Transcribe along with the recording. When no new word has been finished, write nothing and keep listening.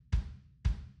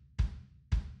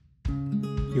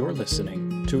You're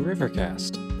listening to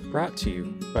Rivercast, brought to you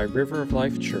by River of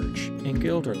Life Church in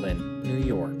Guilderland, New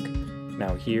York.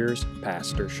 Now here's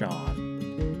Pastor Sean.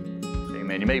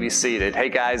 Amen. You may be seated. Hey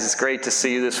guys, it's great to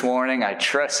see you this morning. I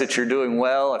trust that you're doing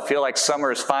well. I feel like summer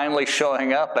is finally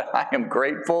showing up, and I am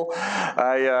grateful.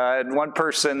 I had one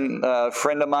person, a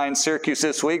friend of mine in Syracuse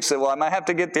this week, said, well, I might have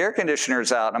to get the air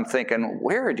conditioners out. I'm thinking,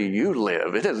 where do you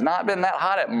live? It has not been that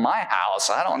hot at my house.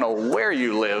 I don't know where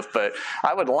you live, but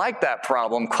I would like that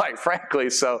problem, quite frankly.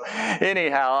 So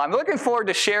anyhow, I'm looking forward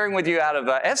to sharing with you out of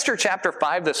Esther chapter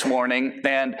 5 this morning,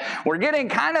 and we're getting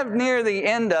kind of near the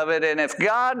end of it, and if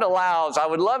God allows, I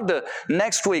would love to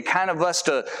next week kind of us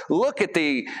to look at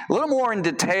a little more in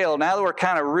detail, now that we're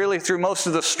kind of really through most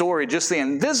of the story, just the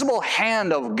invisible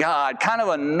hand of God kind of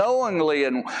unknowingly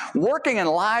and working in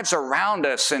lives around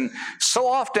us. And so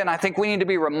often I think we need to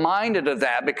be reminded of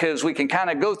that, because we can kind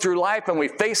of go through life and we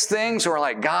face things and we're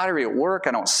like, God, are you at work?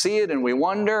 I don't see it. And we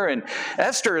wonder. And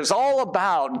Esther is all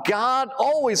about God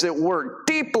always at work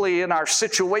deeply in our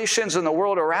situations in the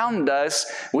world around us.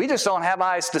 We just don't have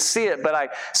eyes to see it. But I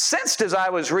sensed as I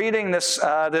was reading this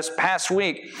past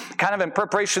week, kind of in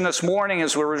preparation this morning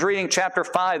as we were reading chapter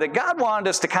 5, that God wanted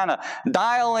us to kind of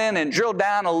dial in and drill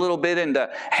down a little bit into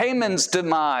Haman's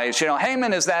demise. You know,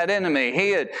 Haman is that enemy.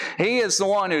 He is the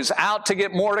one who's out to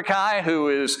get Mordecai, who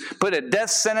is put a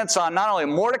death sentence on not only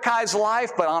Mordecai's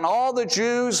life, but on all the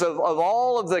Jews of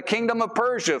all of the kingdom of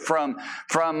Persia, from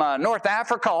North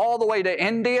Africa all the way to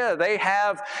India. They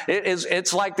have,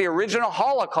 it's like the original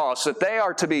Holocaust, that they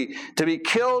are to be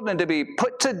killed and to be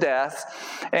put to death.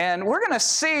 And we're going to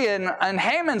see in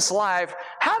Haman's life,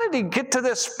 how did he get to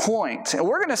this point? And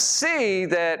we're going to see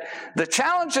that the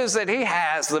challenges that he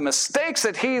has, the mistakes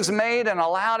that he's made and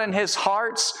allowed in his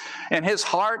heart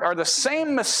are the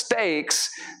same mistakes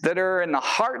that are in the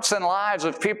hearts and lives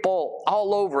of people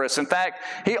all over us. In fact,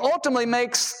 he ultimately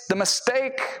makes the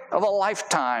mistake of a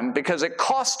lifetime, because it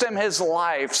cost him his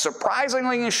life,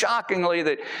 surprisingly and shockingly,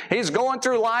 that he's going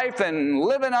through life and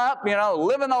living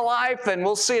the life, and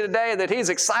we'll see today that he's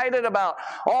excited about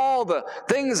all the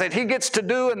things that he gets to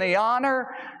do and the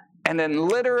honor, and then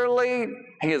literally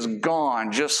he is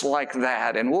gone just like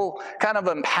that. And we'll kind of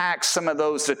unpack some of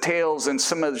those details and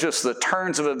some of just the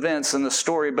turns of events in the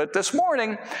story. But this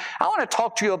morning, I want to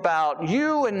talk to you about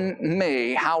you and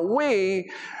me, how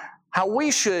we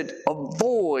should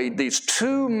avoid these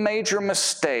two major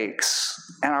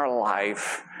mistakes in our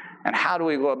life. And how do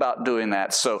we go about doing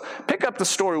that? So pick up the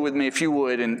story with me, if you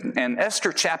would, in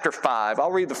Esther chapter 5.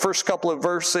 I'll read the first couple of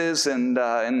verses and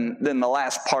then the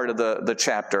last part of the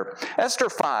chapter. Esther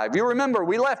 5. You remember,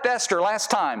 we left Esther last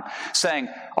time saying,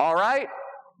 all right,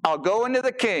 I'll go into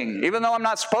the king. Even though I'm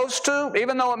not supposed to,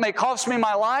 even though it may cost me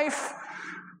my life,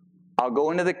 I'll go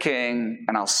into the king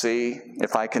and I'll see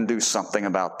if I can do something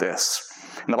about this.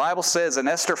 And the Bible says in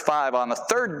Esther 5, on the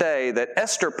third day that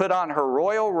Esther put on her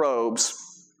royal robes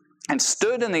and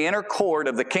stood in the inner court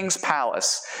of the king's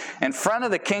palace in front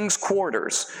of the king's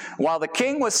quarters, while the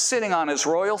king was sitting on his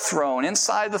royal throne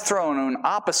inside the throne room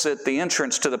opposite the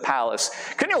entrance to the palace.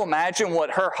 Can you imagine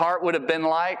what her heart would have been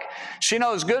like? She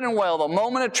knows good and well the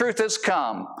moment of truth has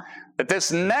come, that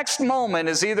this next moment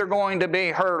is either going to be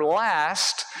her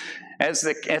last,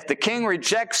 if the king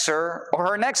rejects her, or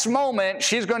her next moment,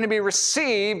 she's going to be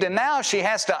received, and now she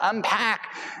has to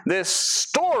unpack this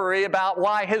story about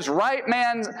why his right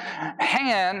man's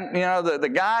hand,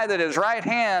 the guy that his right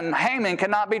hand, Haman,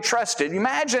 cannot be trusted.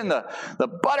 Imagine the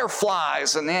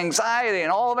butterflies and the anxiety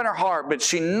and all of it in her heart, but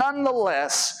she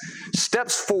nonetheless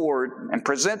steps forward and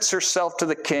presents herself to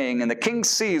the king, and the king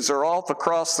sees her off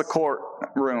across the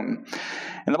courtroom.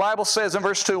 And the Bible says in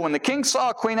verse 2, when the king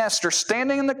saw Queen Esther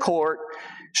standing in the court,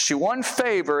 she won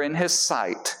favor in his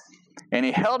sight, and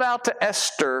he held out to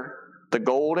Esther the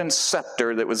golden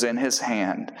scepter that was in his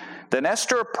hand. Then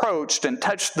Esther approached and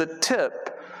touched the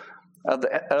tip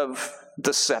of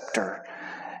the scepter.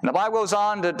 And the Bible goes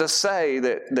on to say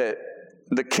that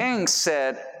the king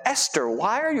said, Esther,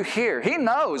 why are you here? He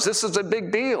knows this is a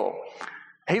big deal.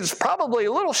 He's probably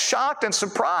a little shocked and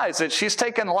surprised that she's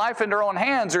taken life into her own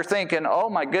hands, or thinking, oh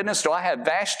my goodness, do I have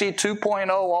Vashti 2.0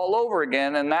 all over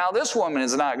again? And now this woman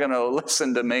is not going to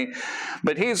listen to me.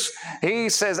 But he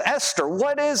says, Esther,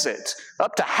 what is it?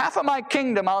 Up to half of my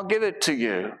kingdom, I'll give it to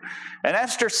you. And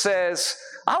Esther says,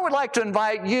 I would like to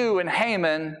invite you and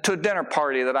Haman to a dinner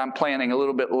party that I'm planning a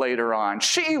little bit later on.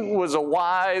 She was a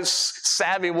wise,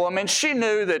 savvy woman. She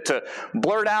knew that to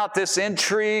blurt out this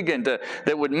intrigue and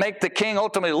that would make the king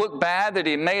ultimately look bad, that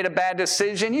he made a bad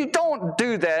decision. You don't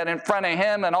do that in front of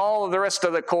him and all of the rest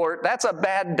of the court. That's a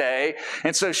bad day.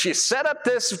 And so she set up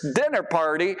this dinner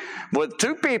party with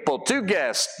two people, two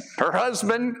guests, her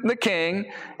husband, the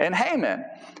king, and Haman.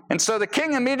 And so the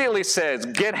king immediately says,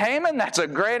 get Haman? That's a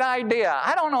great idea.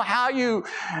 I don't know how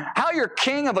you're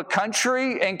king of a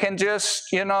country and can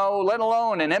just, let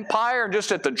alone an empire,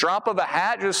 just at the drop of a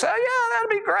hat, just say, yeah, that'd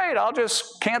be great. I'll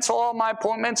just cancel all my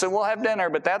appointments and we'll have dinner.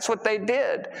 But that's what they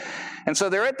did. And so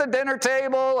they're at the dinner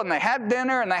table and they had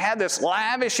dinner and they had this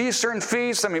lavish Eastern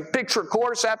feast. I mean, picture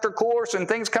course after course and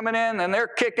things coming in and they're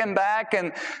kicking back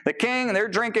and the king, and they're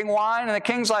drinking wine and the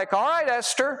king's like, all right,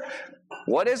 Esther,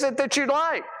 what is it that you'd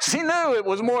like? He knew it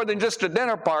was more than just a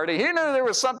dinner party. He knew there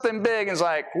was something big. He's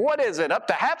like, what is it? Up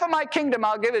to half of my kingdom,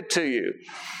 I'll give it to you.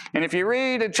 And if you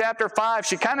read in chapter 5,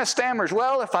 she kind of stammers,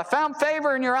 well, if I found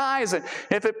favor in your eyes, and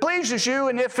if it pleases you,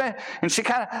 and she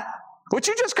kind of, would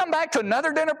you just come back to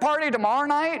another dinner party tomorrow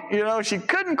night? She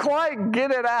couldn't quite get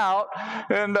it out.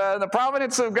 And the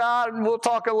providence of God, we'll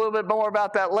talk a little bit more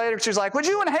about that later. She's like, would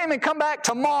you and Haman come back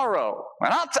tomorrow?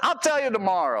 And I'll tell you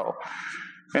tomorrow.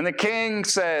 And the king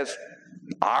says,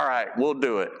 all right, we'll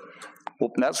do it.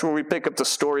 Well, that's where we pick up the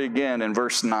story again in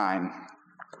verse 9.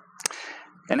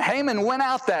 And Haman went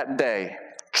out that day,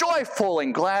 joyful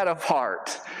and glad of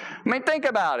heart. I mean, think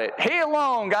about it. He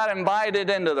alone got invited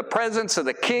into the presence of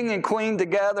the king and queen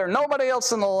together. Nobody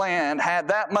else in the land had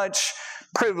that much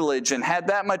privilege and had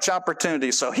that much opportunity.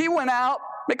 So he went out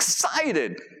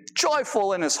excited,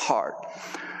 joyful in his heart.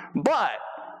 But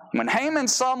when Haman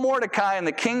saw Mordecai in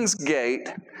the king's gate,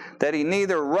 that he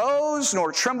neither rose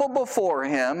nor trembled before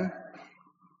him,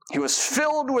 he was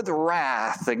filled with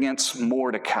wrath against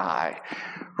Mordecai.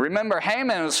 Remember,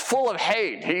 Haman was full of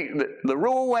hate. The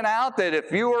rule went out that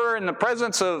if you were in the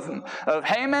presence of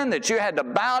Haman, that you had to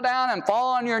bow down and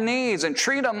fall on your knees and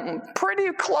treat him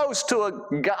pretty close to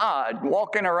a god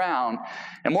walking around.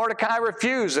 And Mordecai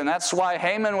refused, and that's why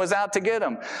Haman was out to get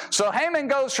him. So Haman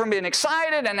goes from being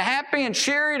excited and happy and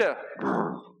cheery to,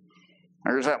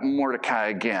 there's that Mordecai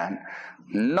again.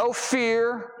 No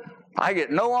fear. I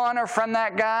get no honor from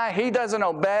that guy. He doesn't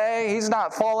obey. He's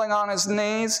not falling on his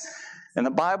knees. And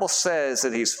the Bible says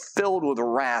that he's filled with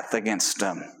wrath against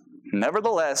him.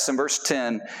 Nevertheless, in verse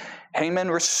 10, Haman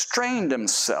restrained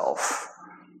himself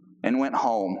and went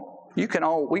home. We can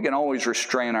always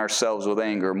restrain ourselves with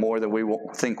anger more than we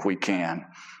think we can.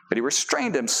 But he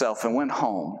restrained himself and went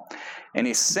home. And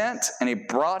he sent and he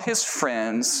brought his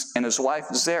friends and his wife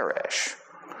Zeresh.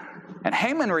 And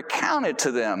Haman recounted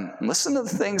to them, listen to the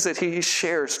things that he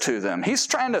shares to them. He's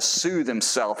trying to soothe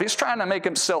himself. He's trying to make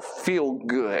himself feel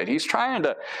good. He's trying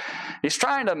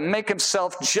to make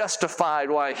himself justified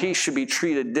why he should be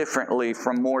treated differently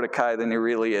from Mordecai than he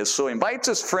really is. So he invites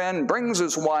his friend, brings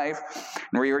his wife,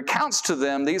 and he recounts to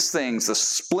them these things, the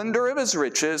splendor of his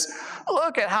riches.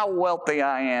 Look at how wealthy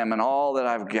I am and all that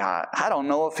I've got. I don't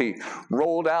know if he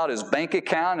rolled out his bank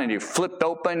account and he flipped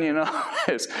open,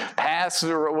 his pass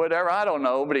or whatever. I don't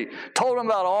know, but he told him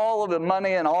about all of the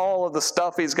money and all of the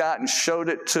stuff he's got and showed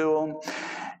it to him.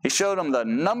 He showed him the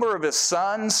number of his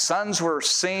sons. Sons were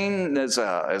seen as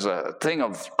a thing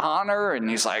of honor, and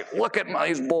he's like, look at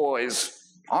these boys.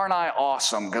 Aren't I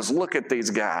awesome? Because look at these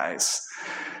guys.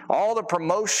 All the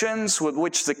promotions with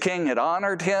which the king had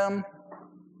honored him.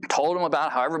 Told him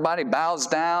about how everybody bows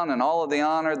down and all of the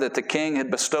honor that the king had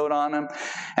bestowed on him,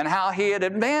 and how he had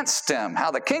advanced him,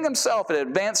 how the king himself had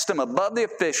advanced him above the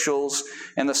officials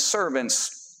and the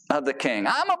servants of the king.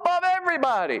 I'm above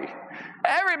everybody.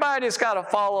 Everybody's got to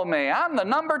follow me. I'm the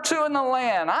number 2 in the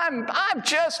land. I'm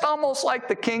just almost like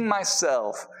the king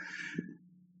myself.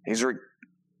 He's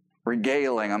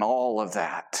regaling on all of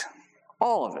that.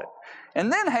 All of it.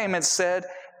 And then Haman said,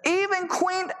 even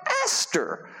Queen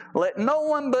Esther, let no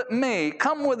one but me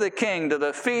come with the king to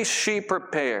the feast she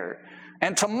prepared.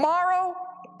 And tomorrow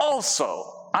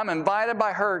also I'm invited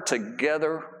by her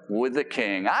together with the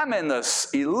king. I'm in the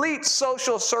elite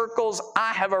social circles.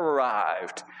 I have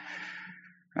arrived.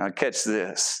 Now catch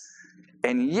this.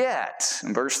 And yet,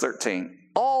 in verse 13,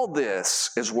 all this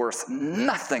is worth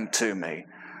nothing to me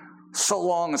so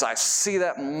long as I see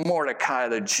that Mordecai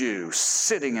the Jew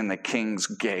sitting in the king's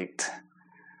gate.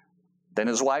 Then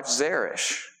his wife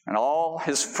Zeresh and all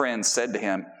his friends said to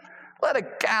him, let a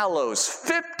gallows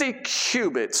 50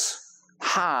 cubits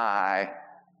high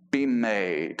be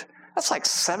made, That's like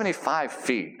 75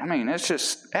 feet. I mean, that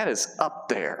is up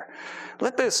there.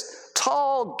 Let this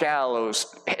tall gallows,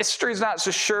 history's not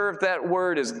so sure if that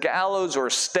word is gallows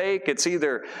or stake. It's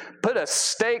either put a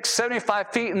stake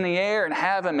 75 feet in the air and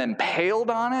have him impaled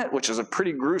on it, which is a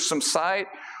pretty gruesome sight,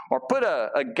 or put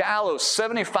a gallows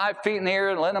 75 feet in the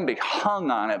air and let him be hung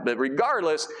on it. But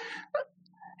regardless,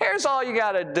 here's all you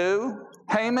got to do,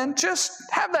 Haman. Just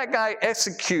have that guy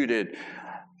executed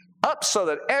up so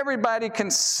that everybody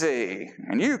can see,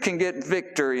 and you can get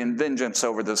victory and vengeance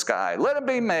over this guy. Let it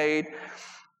be made.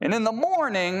 And in the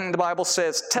morning, the Bible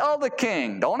says, tell the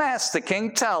king. Don't ask the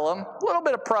king, tell him. A little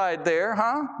bit of pride there,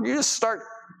 huh? You just start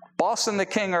bossing the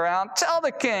king around. Tell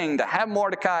the king to have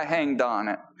Mordecai hanged on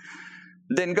it.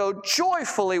 Then go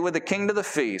joyfully with the king to the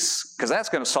feast, because that's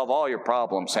going to solve all your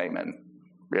problems, Haman.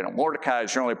 Mordecai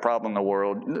is your only problem in the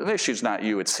world. The issue's not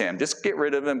you, it's him. Just get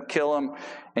rid of him, kill him,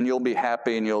 and you'll be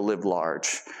happy and you'll live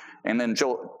large. And then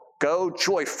go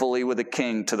joyfully with the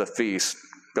king to the feast.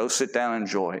 Go sit down and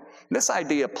enjoy. This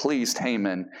idea pleased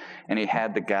Haman, and he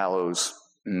had the gallows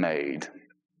made.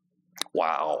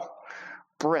 Wow.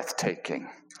 Breathtaking.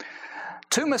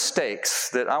 2 mistakes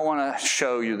that I want to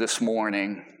show you this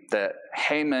morning that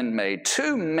Haman made.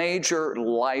 2 major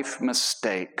life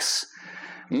mistakes.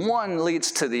 One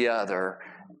leads to the other,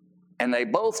 and they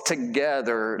both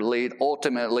together lead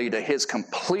ultimately to his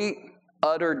complete,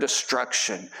 utter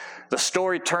destruction. The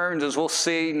story turns, as we'll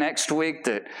see next week,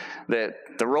 that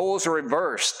the roles are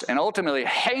reversed, and ultimately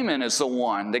Haman is the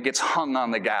one that gets hung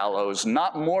on the gallows,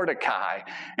 not Mordecai.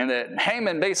 And that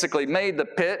Haman basically made the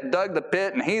pit, dug the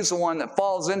pit, and he's the one that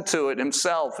falls into it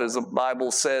himself, as the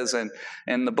Bible says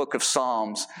in the book of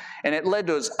Psalms. And it led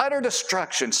to his utter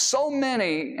destruction. So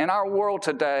many in our world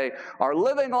today are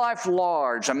living life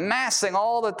large, amassing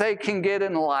all that they can get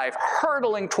in life,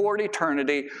 hurtling toward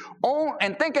eternity,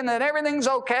 and thinking that everything's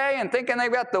okay, and thinking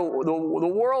they've got the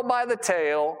world by the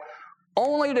tail,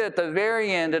 only to, at the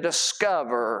very end, to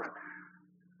discover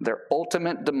their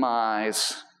ultimate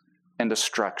demise and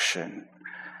destruction.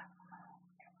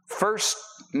 First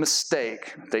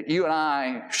mistake that you and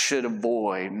I should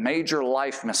avoid, major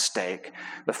life mistake.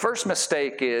 The first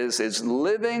mistake is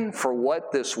living for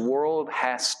what this world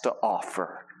has to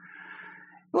offer.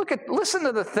 Listen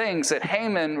to the things that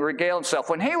Haman regaled himself.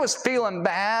 When he was feeling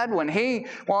bad, when he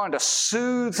wanted to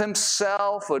soothe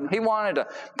himself, when he wanted to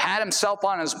pat himself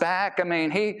on his back, I mean,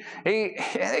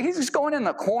 he's just going in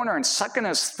the corner and sucking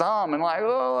his thumb and like,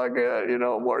 oh my God,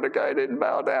 Mordecai didn't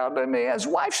bow down to me. His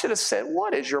wife should have said,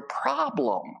 what is your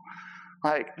problem?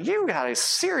 Like, you got a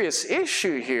serious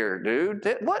issue here, dude.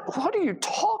 What are you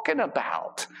talking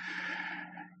about?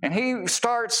 And he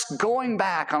starts going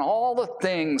back on all the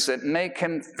things that make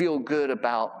him feel good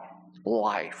about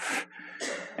life.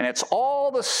 And it's all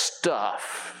the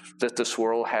stuff that this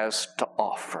world has to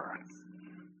offer.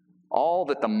 All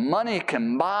that the money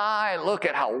can buy. Look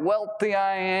at how wealthy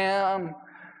I am.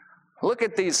 Look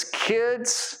at these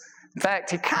kids. In fact,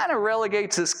 he kind of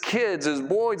relegates his kids, his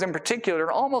boys in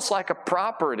particular, almost like a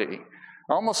property.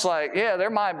 Almost like, yeah, they're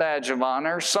my badge of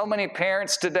honor. So many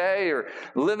parents today are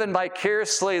living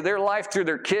vicariously their life through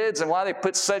their kids, and why they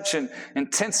put such an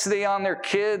intensity on their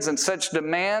kids and such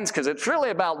demands, because it's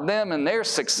really about them and their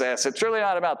success. It's really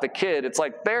not about the kid. It's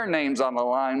like their name's on the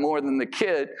line more than the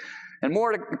kid. And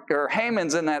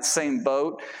Haman's in that same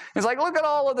boat. He's like, look at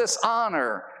all of this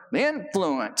honor, the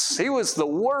influence. He was the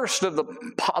worst of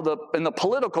in the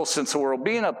political sense of the world.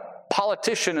 Being a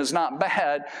politician is not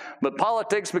bad, but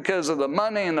politics, because of the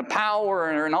money and the power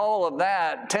and all of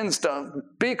that, tends to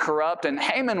be corrupt. And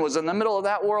Haman was in the middle of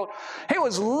that world. He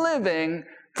was living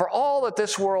for all that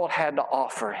this world had to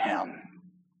offer him.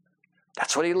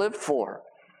 That's what he lived for.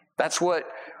 That's where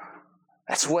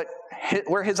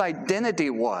his identity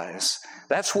was.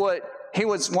 That's what he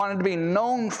wanted to be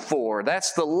known for.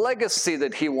 That's the legacy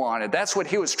that he wanted. That's what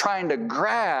he was trying to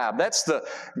grab. That's the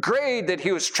grade that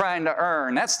he was trying to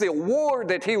earn. That's the award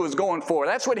that he was going for.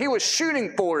 That's what he was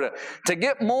shooting for, to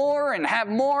get more and have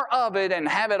more of it and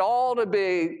have it all to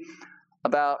be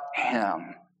about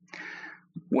him.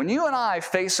 When you and I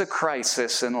face a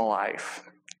crisis in life,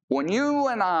 when you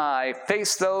and I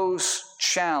face those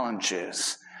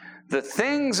challenges, the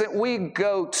things that we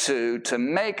go to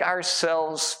make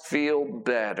ourselves feel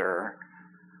better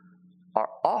are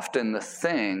often the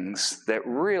things that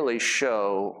really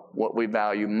show what we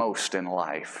value most in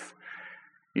life.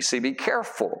 You see, be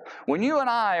careful. When you and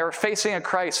I are facing a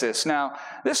crisis, now,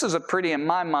 this is in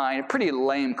my mind, a pretty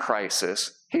lame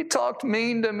crisis. He talked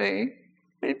mean to me.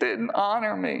 He didn't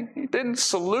honor me. He didn't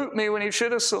salute me when he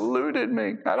should have saluted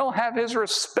me. I don't have his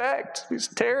respect. He's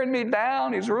tearing me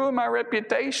down. He's ruined my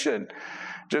reputation.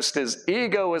 Just his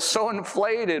ego was so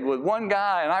inflated with one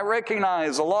guy. And I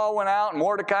recognize the law went out and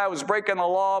Mordecai was breaking the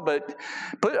law, but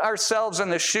put ourselves in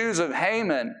the shoes of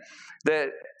Haman,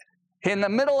 that in the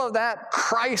middle of that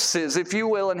crisis, if you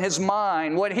will, in his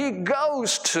mind, what he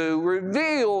goes to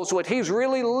reveals what he's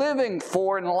really living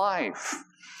for in life.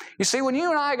 You see, when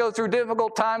you and I go through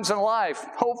difficult times in life,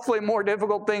 hopefully more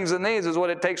difficult things than these is what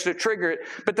it takes to trigger it,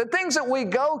 but the things that we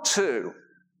go to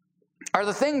are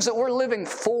the things that we're living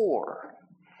for.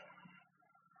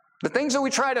 The things that we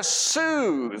try to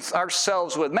soothe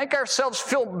ourselves with, make ourselves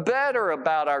feel better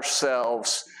about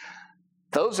ourselves,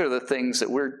 those are the things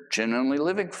that we're genuinely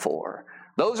living for.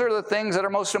 Those are the things that are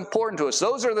most important to us.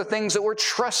 Those are the things that we're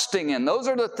trusting in. Those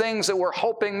are the things that we're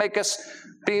hoping make us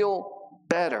feel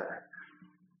better.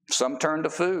 Some turn to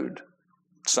food.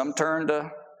 Some turn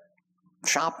to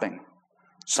shopping.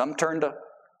 Some turn to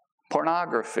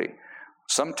pornography.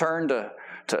 Some turn to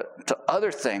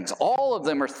other things. All of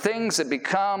them are things that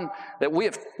we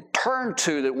have turned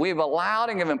to, that we've allowed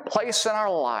and given place in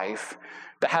our life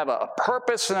to have a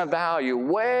purpose and a value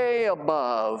way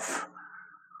above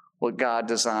what God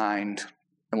designed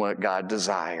and what God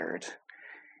desired.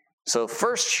 So the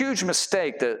first huge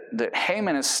mistake that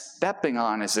Haman is stepping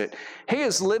on is that he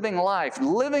is living life,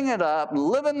 living it up,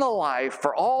 living the life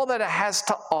for all that it has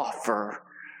to offer.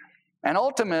 And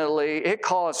ultimately, it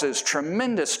causes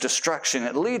tremendous destruction.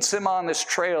 It leads him on this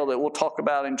trail that we'll talk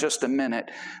about in just a minute.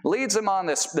 It leads him on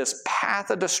this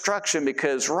path of destruction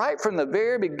because right from the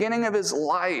very beginning of his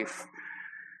life,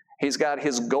 he's got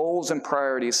his goals and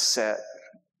priorities set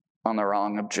on the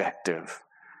wrong objective.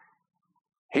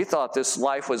 He thought this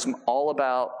life was all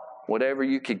about whatever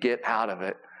you could get out of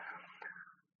it.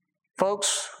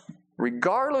 Folks,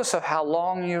 regardless of how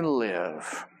long you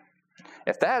live,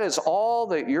 if that is all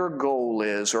that your goal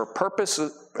is or purpose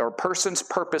or person's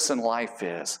purpose in life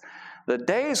is, the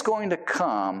day is going to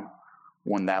come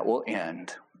when that will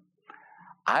end.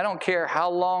 I don't care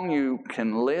how long you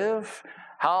can live,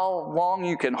 how long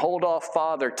you can hold off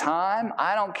Father Time.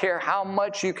 I don't care how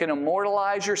much you can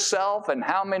immortalize yourself and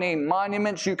how many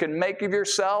monuments you can make of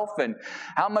yourself and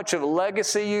how much of a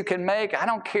legacy you can make. I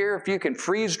don't care if you can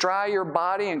freeze dry your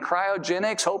body in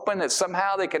cryogenics, hoping that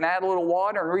somehow they can add a little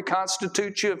water and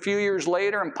reconstitute you a few years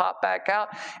later and pop back out.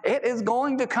 It is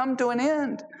going to come to an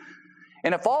end.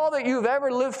 And if all that you've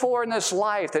ever lived for in this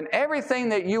life and everything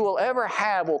that you will ever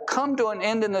have will come to an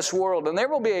end in this world, and there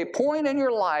will be a point in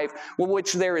your life with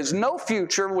which there is no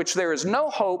future, which there is no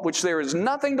hope, which there is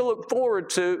nothing to look forward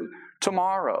to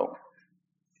tomorrow.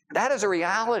 That is a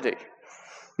reality.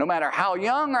 No matter how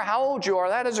young or how old you are,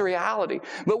 that is a reality.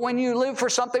 But when you live for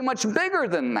something much bigger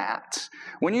than that,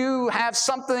 when you have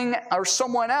something or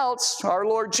someone else, our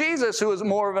Lord Jesus, who is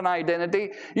more of an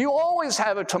identity, you always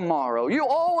have a tomorrow. You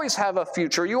always have a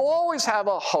future. You always have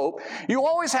a hope. You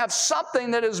always have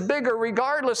something that is bigger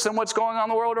regardless of what's going on in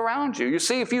the world around you. You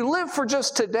see, if you live for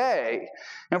just today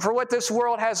and for what this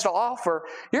world has to offer,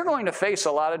 you're going to face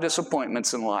a lot of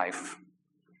disappointments in life.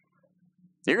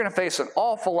 You're going to face an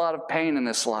awful lot of pain in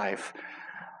this life.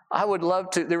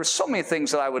 There were so many things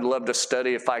that I would love to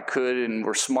study if I could and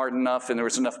were smart enough and there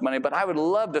was enough money, but I would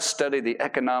love to study the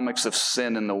economics of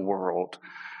sin in the world.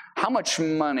 How much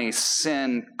money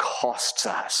sin costs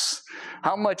us.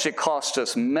 How much it costs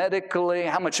us medically,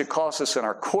 how much it costs us in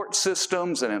our court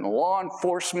systems and in law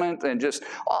enforcement, and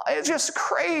it's just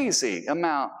crazy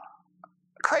amount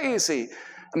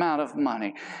of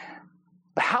money.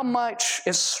 But how much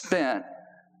is spent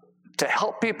to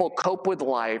help people cope with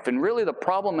life? And really the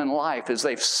problem in life is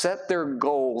they've set their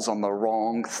goals on the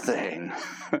wrong thing.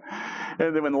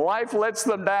 And then when life lets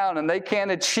them down and they can't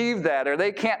achieve that or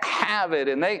they can't have it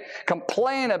and they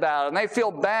complain about it and they feel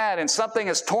bad and something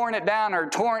has torn it down or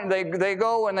they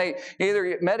go and they either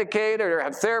get medicated or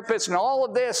have therapists and all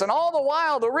of this. And all the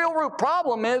while the real root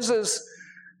problem is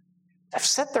they've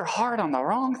set their heart on the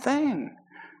wrong thing.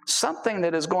 Something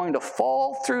that is going to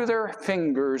fall through their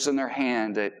fingers and their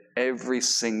hand at every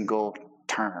single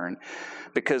turn.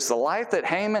 Because the life that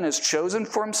Haman has chosen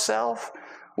for himself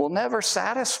will never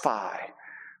satisfy.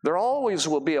 There always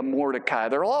will be a Mordecai.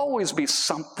 There will always be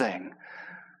something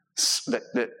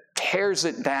that tears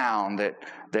it down,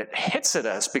 that hits at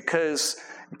us, because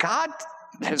God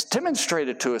has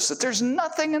demonstrated to us that there's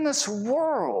nothing in this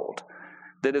world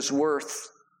that is worth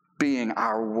being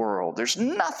our world. There's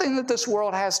nothing that this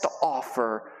world has to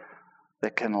offer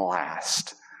that can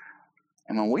last.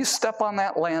 And when we step on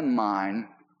that landmine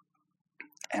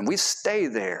and we stay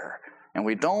there and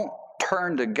we don't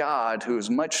turn to God, who is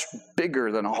much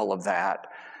bigger than all of that,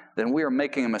 then we are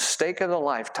making a mistake of a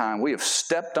lifetime. We have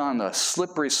stepped on the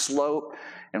slippery slope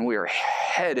and we are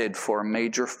headed for a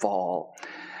major fall.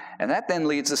 And that then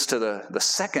leads us to the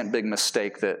second big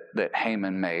mistake that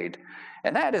Haman made.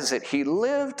 And that is that he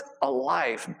lived a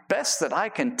life, best that I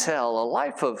can tell, a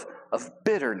life of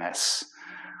bitterness.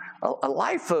 A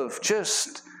life of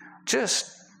just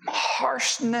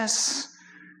harshness,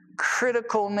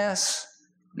 criticalness,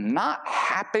 not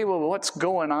happy with what's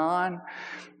going on.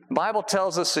 The Bible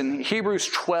tells us in Hebrews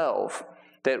 12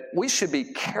 that we should be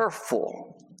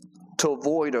careful to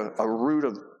avoid a root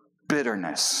of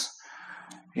bitterness.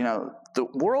 You know, the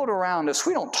world around us,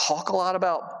 we don't talk a lot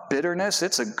about bitterness.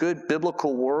 It's a good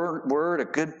biblical word, a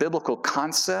good biblical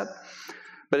concept.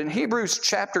 But in Hebrews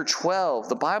chapter 12,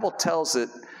 the Bible tells it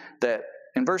that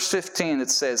in verse 15, it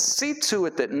says, "See to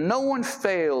it that no one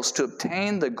fails to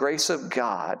obtain the grace of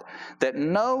God, that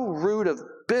no root of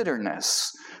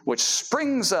bitterness, which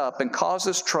springs up and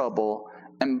causes trouble,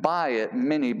 and by it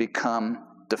many become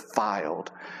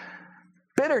defiled."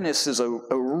 Bitterness is a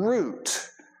root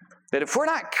that if we're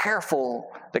not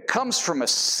careful, that comes from a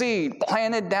seed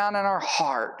planted down in our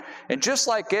heart. And just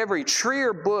like every tree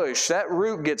or bush, that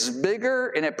root gets bigger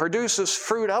and it produces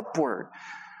fruit upward.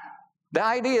 The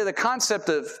idea, the concept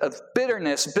of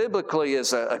bitterness biblically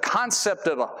is a concept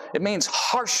of, it means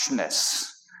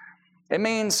harshness. It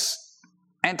means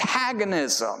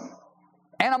antagonism,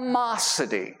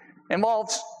 animosity,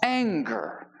 involves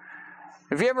anger.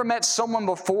 Have you ever met someone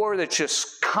before that's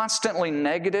just constantly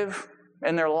negative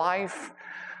in their life?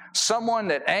 Someone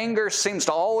that anger seems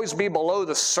to always be below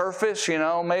the surface, you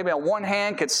know, maybe on one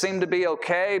hand could seem to be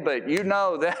okay, but you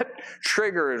know that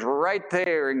trigger is right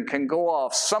there and can go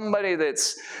off. Somebody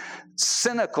that's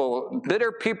cynical.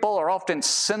 Bitter people are often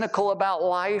cynical about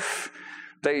life.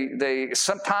 They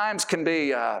sometimes can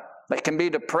be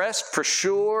depressed for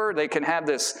sure. They can have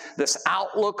this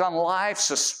outlook on life,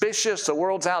 suspicious, the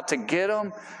world's out to get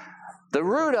them. The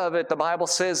root of it, the Bible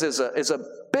says, is a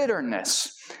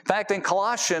bitterness. In fact, in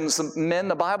Colossians,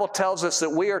 the Bible tells us that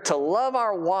we are to love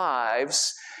our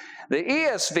wives. The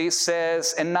ESV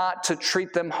says, and not to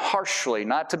treat them harshly,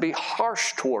 not to be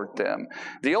harsh toward them.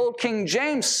 The old King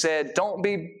James said, don't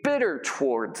be bitter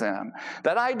toward them.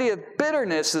 That idea of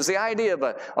bitterness is the idea of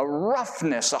a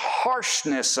roughness, a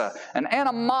harshness, an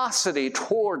animosity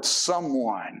towards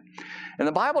someone. And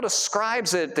the Bible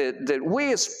describes it that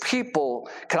we as people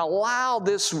can allow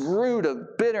this root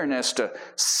of bitterness to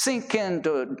sink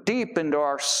deep into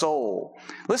our soul.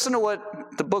 Listen to what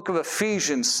the book of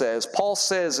Ephesians says. Paul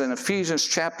says in Ephesians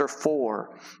chapter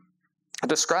 4, it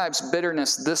describes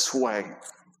bitterness this way.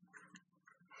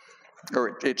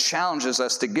 Or it challenges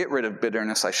us to get rid of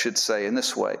bitterness, I should say, in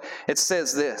this way. It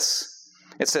says this.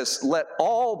 It says, "Let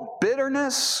all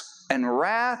bitterness and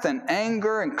wrath and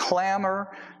anger and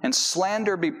clamor and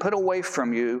slander be put away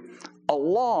from you,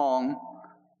 along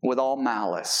with all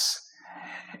malice."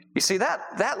 You see,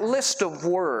 that list of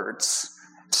words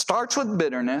starts with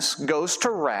bitterness, goes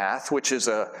to wrath, which is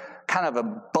a kind of a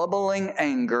bubbling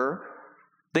anger,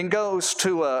 then goes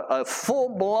to a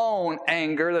full-blown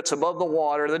anger that's above the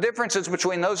water. The differences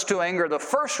between those two anger, the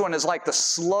first one is like the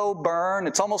slow burn.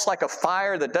 It's almost like a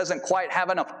fire that doesn't quite have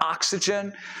enough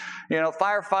oxygen. You know,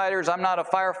 firefighters, I'm not a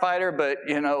firefighter, but,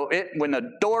 you know, when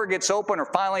the door gets open or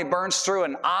finally burns through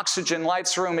and oxygen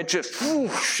lights the room, it just,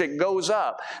 whoosh, it goes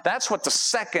up. That's what the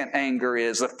second anger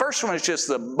is. The first one is just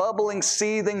the bubbling,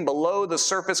 seething, below the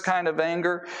surface kind of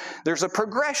anger. There's a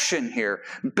progression here.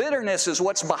 Bitterness is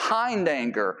what's behind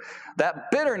anger. That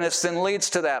bitterness then leads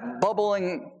to that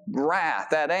bubbling wrath,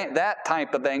 that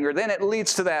type of anger. Then it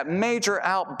leads to that major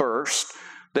outburst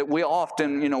that we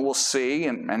often, will see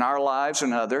in our lives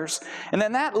and others. And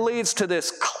then that leads to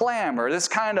this clamor, this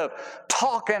kind of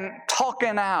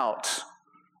talking out.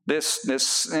 This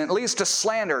it leads to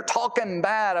slander, talking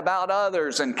bad about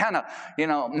others and kind of,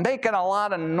 making a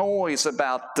lot of noise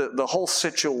about the whole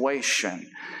situation.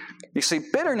 You see,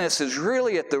 bitterness is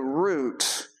really at the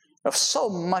root of so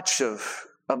much of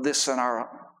this in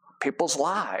our people's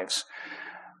lives.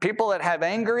 People that have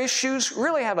anger issues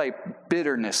really have a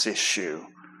bitterness issue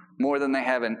more than they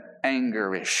have an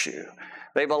anger issue.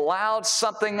 They've allowed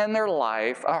something in their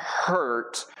life, a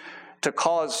hurt, to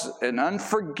cause an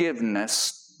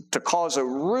unforgiveness, to cause a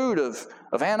root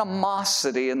of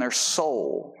animosity in their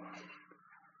soul,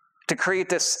 to create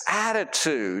this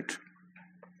attitude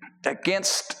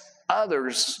against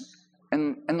others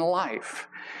in life.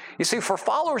 You see, for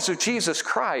followers of Jesus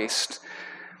Christ,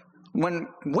 when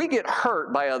we get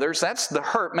hurt by others, that's the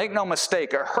hurt. Make no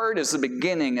mistake, a hurt is the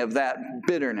beginning of that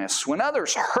bitterness. When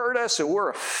others hurt us and we're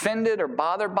offended or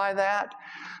bothered by that,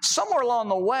 somewhere along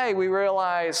the way we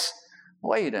realize,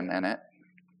 wait a minute,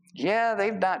 yeah,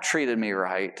 they've not treated me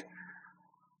right,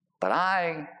 but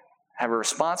I have a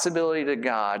responsibility to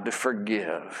God to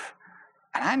forgive.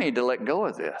 and I need to let go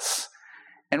of this.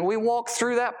 And we walk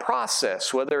through that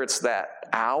process, whether it's that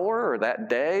hour or that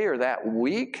day or that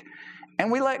week, and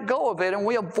we let go of it and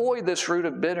we avoid this root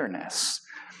of bitterness.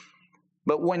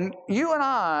 But when you and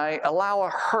I allow a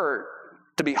hurt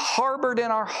to be harbored in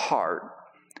our heart,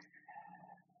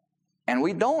 and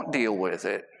we don't deal with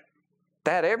it,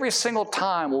 that every single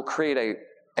time will create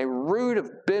a root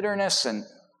of bitterness and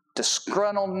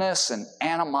disgruntledness and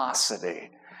animosity.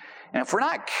 And if we're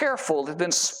not careful, it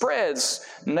then spreads,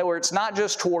 where it's not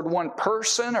just toward one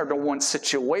person or to one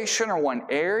situation or one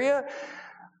area,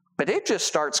 but it just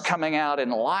starts coming out in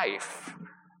life.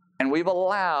 And we've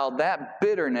allowed that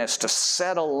bitterness to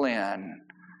settle in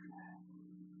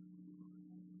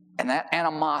and that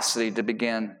animosity to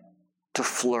begin to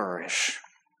flourish.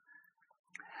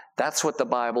 That's what the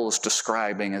Bible is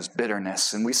describing as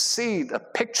bitterness. And we see a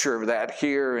picture of that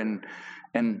here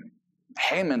in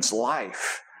Haman's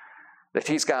life. That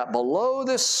he's got below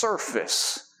this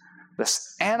surface,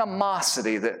 this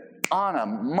animosity that on a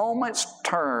moment's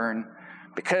turn,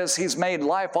 because he's made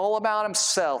life all about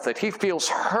himself, that he feels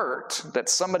hurt, that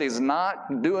somebody's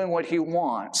not doing what he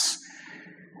wants,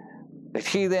 that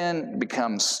he then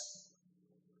becomes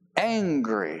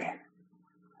angry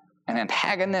and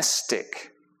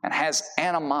antagonistic and has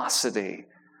animosity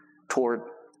toward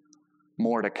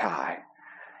Mordecai.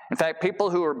 In fact, people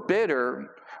who are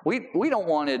bitter, we don't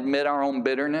want to admit our own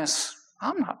bitterness.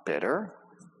 I'm not bitter.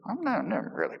 I'm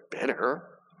never really bitter.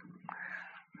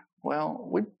 Well,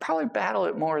 we probably battle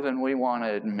it more than we want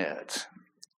to admit.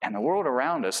 And the world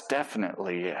around us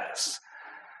definitely is.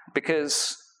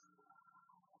 Because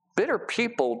bitter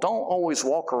people don't always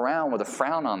walk around with a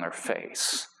frown on their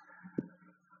face.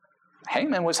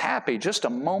 Haman was happy just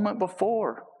a moment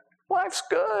before. Life's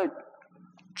good.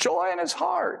 Joy in his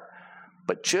heart.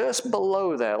 But just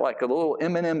below that, like a little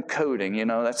M&M coating,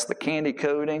 that's the candy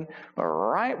coating. But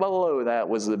right below that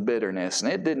was the bitterness.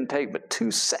 And it didn't take but 2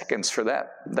 seconds for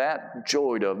that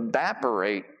joy to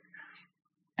evaporate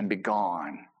and be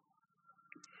gone.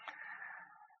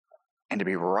 And to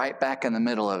be right back in the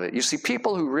middle of it. You see,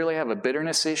 people who really have a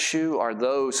bitterness issue are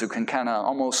those who can kind of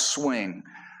almost swing.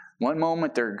 One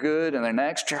moment they're good, and the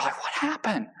next you're like, what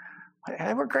happened?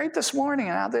 They were great this morning,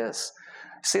 and now this.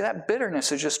 See, that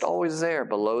bitterness is just always there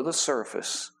below the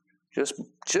surface,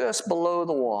 just below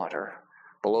the water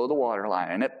line,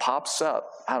 and it pops up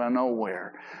out of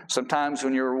nowhere. Sometimes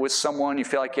when you're with someone, you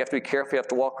feel like you have to be careful. You have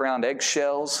to walk around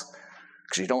eggshells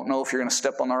because you don't know if you're going to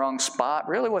step on the wrong spot.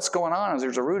 Really what's going on is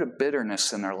there's a root of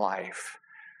bitterness in their life.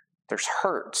 There's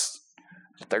hurts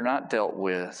that they're not dealt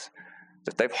with,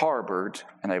 that they've harbored,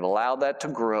 and they've allowed that to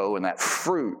grow, and that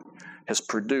fruit has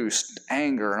produced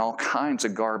anger and all kinds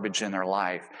of garbage in their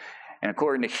life. And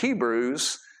according to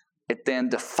Hebrews, it then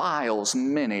defiles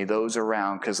many, those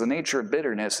around, because the nature of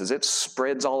bitterness is it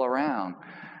spreads all around.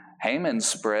 Haman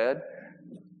spread.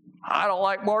 I don't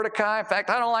like Mordecai. In fact,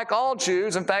 I don't like all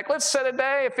Jews. In fact, let's set a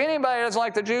day. If anybody doesn't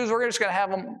like the Jews, we're just going to have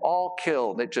them all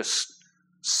killed. It just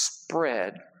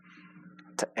spread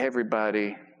to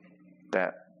everybody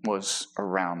that was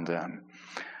around them.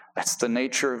 That's the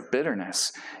nature of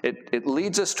bitterness. It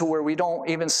leads us to where we don't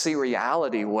even see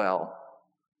reality well.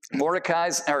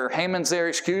 Haman's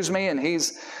there, and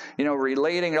he's,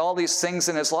 relating all these things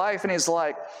in his life, and he's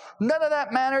like, none of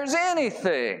that matters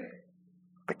anything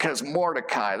because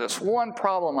Mordecai, this one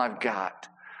problem I've got.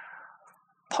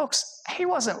 Folks, he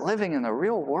wasn't living in the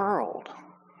real world.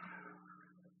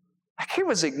 He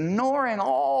was ignoring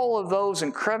all of those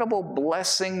incredible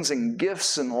blessings and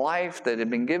gifts in life that had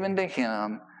been given to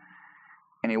him,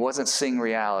 and he wasn't seeing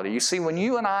reality. You see, when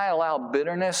you and I allow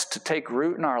bitterness to take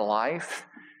root in our life,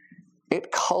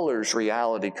 it colors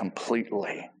reality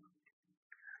completely.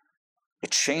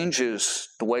 It changes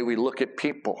the way we look at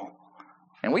people.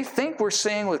 And we think we're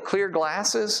seeing with clear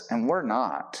glasses, and we're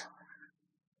not.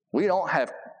 We don't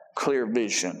have clear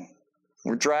vision.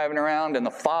 We're driving around in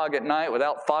the fog at night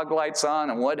without fog lights on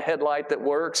and one headlight that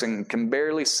works and can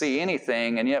barely see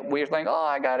anything, and yet we think,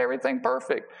 I got everything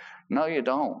perfect. No, you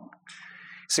don't.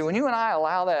 See, when you and I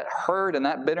allow that hurt and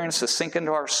that bitterness to sink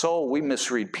into our soul, we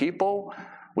misread people,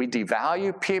 we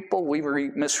devalue people, we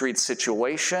misread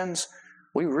situations.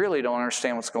 We really don't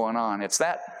understand what's going on. It's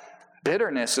that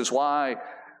bitterness is why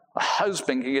a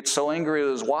husband can get so angry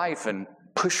with his wife and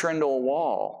push her into a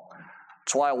wall.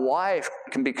 It's why a wife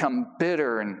can become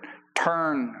bitter and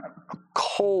turn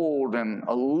cold and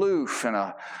aloof and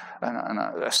a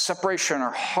separation in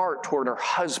her heart toward her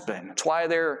husband. It's why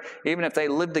even if they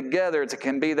live together, it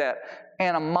can be that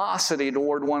animosity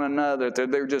toward one another.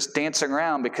 They're just dancing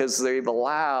around because they've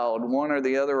allowed one or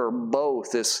the other or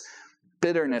both this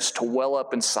bitterness to well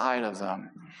up inside of them.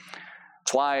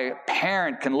 It's why a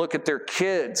parent can look at their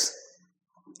kids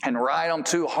and ride them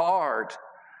too hard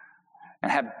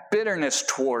and have bitterness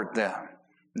toward them.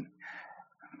 In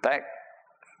fact,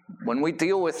 when we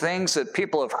deal with things that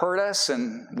people have hurt us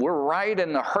and we're right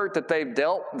in the hurt that they've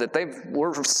dealt,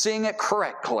 we're seeing it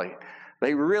correctly,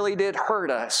 they really did hurt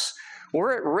us,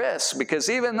 we're at risk, because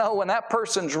even though when that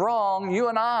person's wrong, you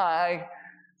and I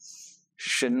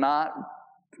should not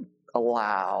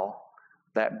allow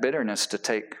that bitterness to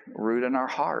take root in our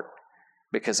heart,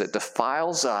 because it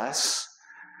defiles us.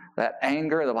 That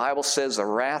anger, the Bible says, the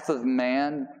wrath of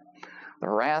man, the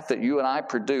wrath that you and I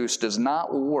produce does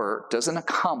not work, doesn't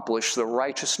accomplish the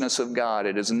righteousness of God.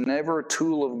 It is never a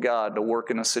tool of God to work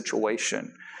in a situation.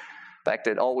 In fact,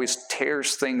 it always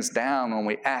tears things down when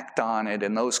we act on it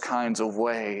in those kinds of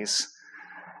ways.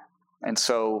 And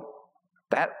so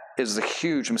that is the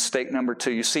huge mistake number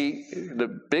 2. You see,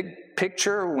 the big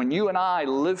picture, when you and I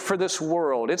live for this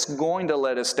world, it's going to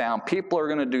let us down. People are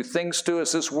going to do things to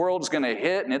us. This world's going to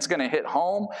hit, and it's going to hit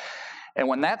home. And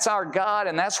when that's our God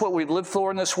and that's what we live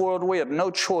for in this world, we have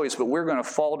no choice, but we're going to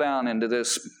fall down into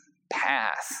this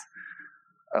path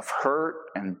of hurt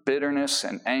and bitterness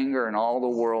and anger and all the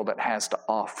world that has to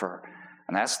offer.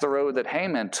 And that's the road that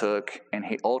Haman took, and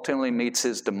he ultimately meets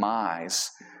his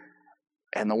demise.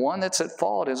 And the one that's at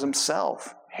fault is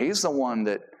himself. He's the one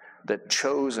that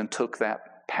chose and took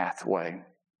that pathway.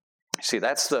 See,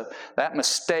 that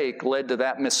mistake led to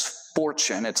that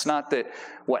misfortune. It's not that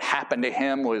what happened to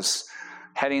him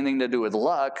had anything to do with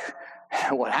luck.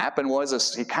 What happened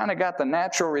was he kind of got the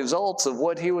natural results of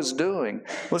what he was doing.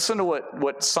 Listen to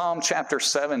what Psalm chapter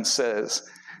 7 says.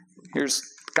 Here's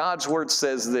God's word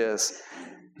says this.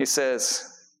 He says,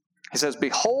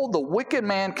 "Behold, the wicked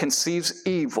man conceives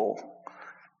evil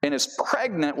and is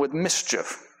pregnant with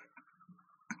mischief."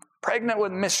 Pregnant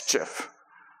with mischief.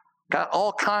 Got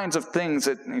all kinds of things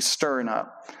that he's stirring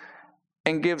up.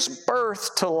 And gives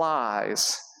birth to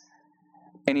lies.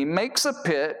 And he makes a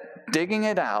pit, digging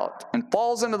it out, and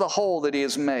falls into the hole that he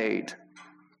has made.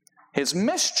 His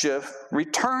mischief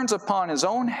returns upon his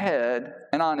own head,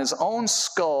 and on his own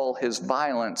skull his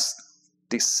violence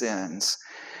descends.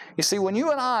 You see, when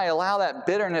you and I allow that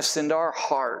bitterness into our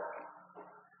heart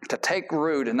to take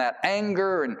root, and that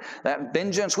anger and that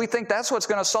vengeance, we think that's what's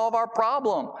going to solve our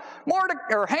problem.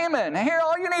 Haman, here,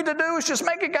 all you need to do is just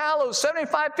make a gallows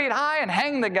 75 feet high and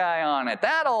hang the guy on it.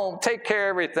 That'll take care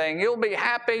of everything. You'll be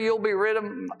happy. You'll be rid of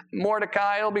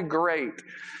Mordecai. It'll be great.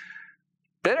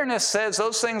 Bitterness says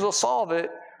those things will solve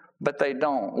it, but they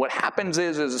don't. What happens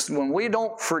is when we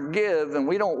don't forgive and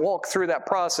we don't walk through that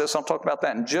process, I'll talk about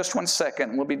that in just 1 second,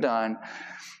 and we'll be done.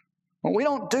 When we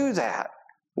don't do that,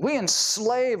 we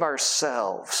enslave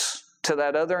ourselves to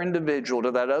that other individual,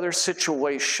 to that other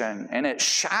situation, and it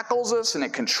shackles us and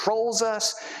it controls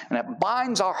us and it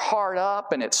binds our heart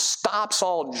up and it stops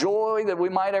all joy that we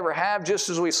might ever have, just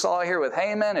as we saw here with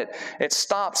Haman. It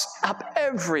stops up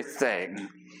everything.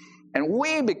 And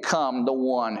we become the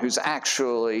one who's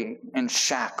actually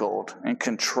enshackled and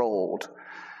controlled.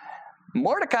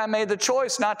 Mordecai made the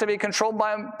choice not to be controlled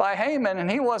by Haman,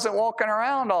 and he wasn't walking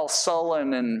around all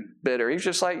sullen and bitter. He's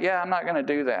just like, yeah, I'm not going to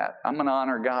do that. I'm going to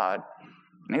honor God.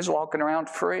 And he's walking around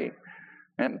free.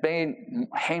 And it made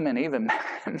Haman even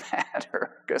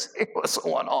madder, because he was the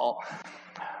one all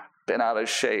bent out of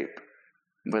shape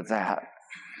with that.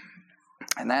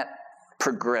 And that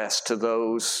progressed to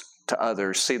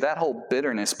others. See, that whole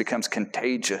bitterness becomes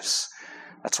contagious.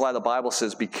 That's why the Bible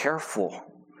says, be careful.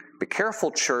 Be careful,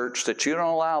 church, that you don't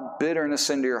allow bitterness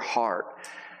into your heart.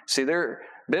 See,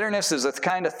 bitterness is the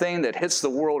kind of thing that hits the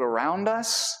world around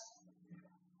us,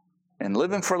 and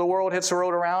living for the world hits the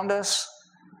world around us,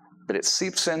 but it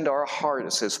seeps into our heart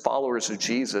as followers of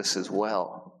Jesus as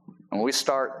well. When we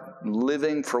start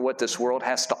living for what this world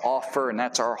has to offer, and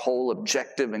that's our whole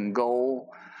objective and goal,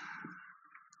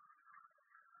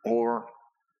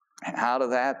 and out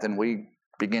of that, then we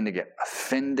begin to get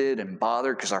offended and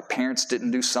bothered because our parents didn't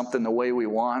do something the way we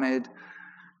wanted.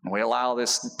 And we allow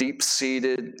this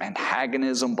deep-seated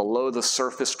antagonism below the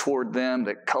surface toward them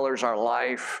that colors our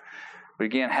life. We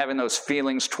begin having those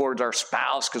feelings towards our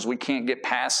spouse because we can't get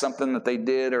past something that they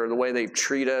did or the way they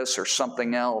treat us or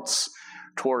something else,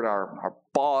 toward our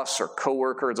boss or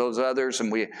coworkers, those others,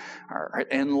 and our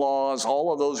in-laws,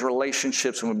 all of those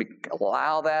relationships, and we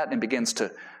allow that, and it begins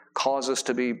to cause us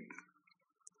to be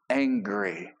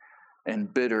angry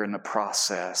and bitter in the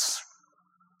process.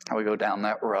 And we go down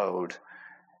that road,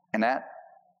 and that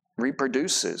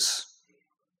reproduces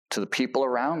to the people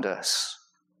around us,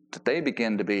 that they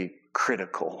begin to be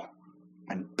critical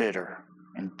and bitter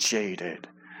and jaded.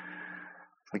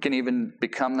 We can even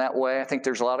become that way. I think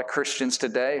there's a lot of Christians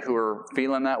today who are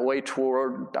feeling that way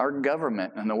toward our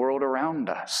government and the world around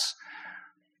us.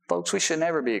 Folks, we should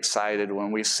never be excited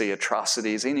when we see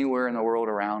atrocities anywhere in the world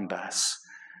around us.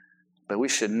 But we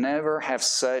should never have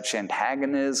such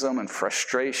antagonism and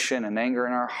frustration and anger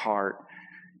in our heart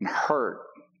and hurt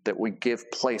that we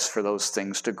give place for those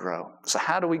things to grow. So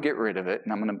how do we get rid of it?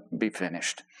 And I'm going to be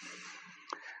finished.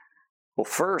 Well,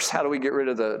 first, how do we get rid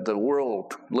of the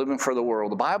world, living for the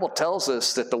world? The Bible tells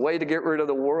us that the way to get rid of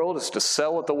the world is to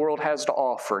sell what the world has to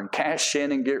offer and cash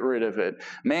in and get rid of it.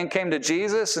 A man came to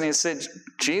Jesus and he said,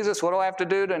 Jesus, what do I have to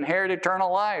do to inherit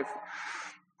eternal life?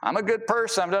 I'm a good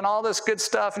person. I've done all this good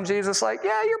stuff. And Jesus is like,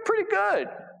 yeah, you're pretty good.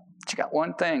 But you got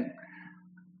one thing.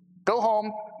 Go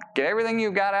home, get everything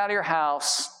you've got out of your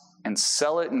house and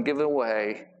sell it and give it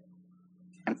away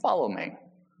and follow me.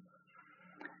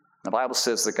 The Bible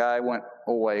says the guy went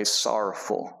away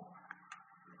sorrowful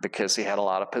because he had a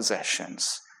lot of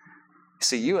possessions. You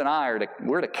see, you and I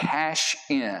we're to cash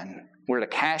in. We're to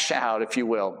cash out, if you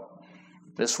will.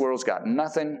 This world's got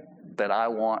nothing that I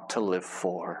want to live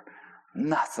for.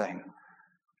 Nothing.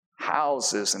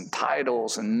 Houses and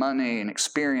titles and money and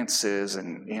experiences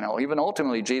and, even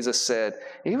ultimately Jesus said,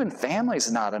 even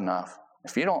family's not enough.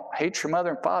 If you don't hate your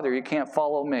mother and father, you can't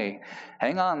follow me.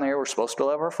 Hang on there. We're supposed to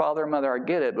love our father and mother. I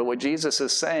get it. But what Jesus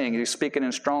is saying, he's speaking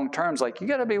in strong terms, like you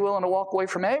got to be willing to walk away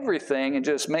from everything and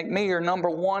just make me your number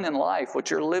one in life, what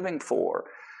you're living for,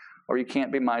 or you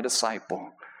can't be my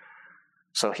disciple.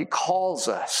 So he calls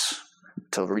us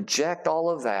to reject all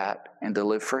of that and to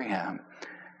live for him.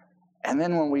 And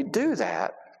then when we do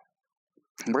that,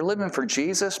 we're living for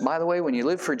Jesus. By the way, when you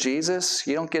live for Jesus,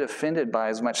 you don't get offended by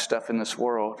as much stuff in this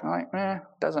world. I'm like,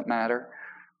 doesn't matter.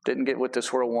 Didn't get what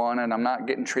this world wanted. I'm not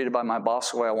getting treated by my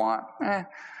boss the way I want.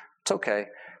 It's okay,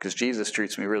 because Jesus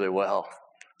treats me really well.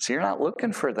 So you're not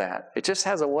looking for that. It just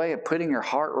has a way of putting your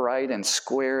heart right and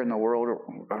square in the world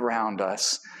around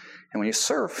us. And when you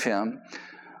serve him,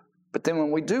 but then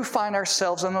when we do find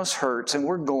ourselves in those hurts, and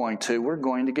we're going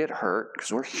to get hurt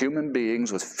because we're human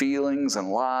beings with feelings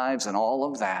and lives and all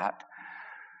of that.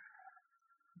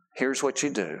 Here's what you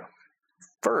do.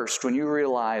 First, when you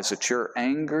realize that you're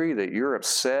angry, that you're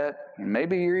upset, and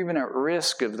maybe you're even at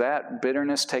risk of that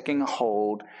bitterness taking a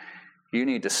hold, you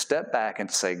need to step back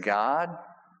and say, God,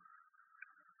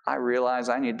 I realize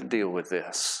I need to deal with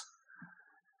this.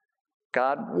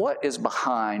 God, what is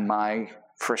behind my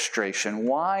frustration?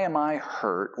 Why am I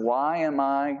hurt? Why am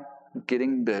I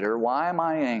getting bitter? Why am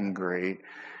I angry?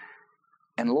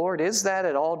 And Lord, is that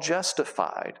at all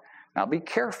justified? Now be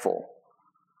careful,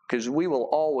 because we will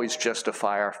always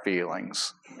justify our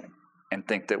feelings and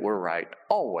think that we're right.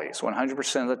 Always,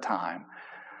 100% of the time.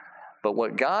 But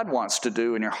what God wants to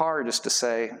do in your heart is to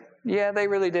say, yeah, they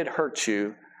really did hurt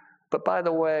you, but by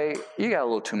the way, you got a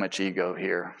little too much ego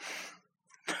here.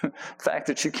 The fact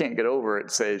that you can't get over it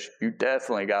says you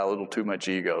definitely got a little too much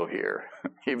ego here,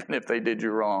 even if they did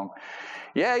you wrong.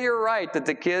 Yeah, you're right that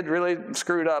the kid really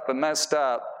screwed up and messed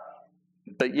up,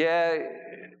 but yeah,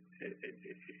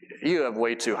 you have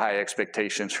way too high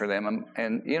expectations for them.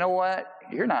 And you know what?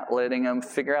 You're not letting them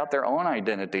figure out their own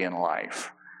identity in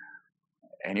life.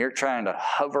 And you're trying to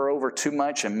hover over too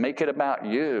much and make it about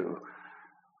you.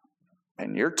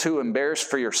 And you're too embarrassed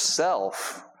for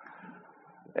yourself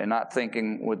and not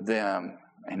thinking with them.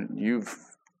 And you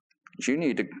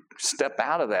need to step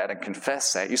out of that and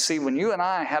confess that. You see, when you and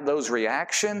I have those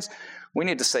reactions, we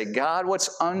need to say, God,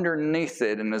 what's underneath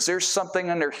it? And is there something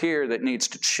under here that needs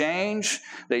to change,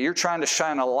 that you're trying to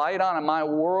shine a light on in my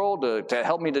world to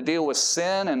help me to deal with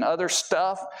sin and other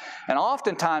stuff? And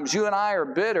oftentimes you and I are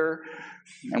bitter,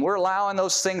 and we're allowing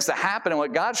those things to happen. And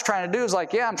what God's trying to do is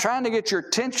like, yeah, I'm trying to get your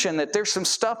attention that there's some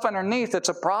stuff underneath that's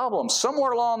a problem.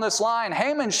 Somewhere along this line,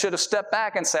 Haman should have stepped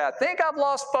back and said, I think I've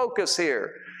lost focus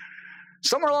here.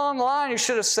 Somewhere along the line, you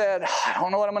should have said, I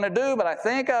don't know what I'm going to do, but I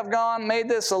think I've made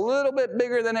this a little bit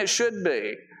bigger than it should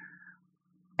be.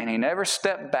 And he never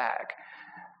stepped back.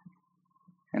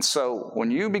 And so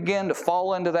when you begin to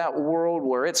fall into that world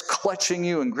where it's clutching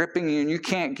you and gripping you and you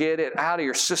can't get it out of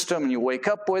your system and you wake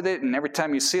up with it, and every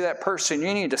time you see that person,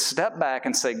 you need to step back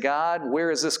and say, God,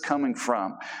 where is this coming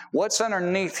from? What's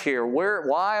underneath here?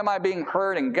 Why am I being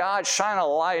hurt? And God, shine a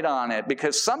light on it,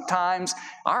 because sometimes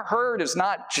our hurt is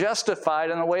not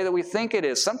justified in the way that we think it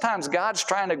is. Sometimes God's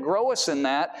trying to grow us in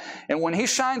that, and when he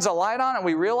shines a light on it,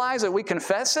 we realize that we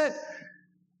confess it,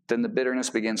 then the bitterness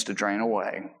begins to drain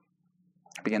away.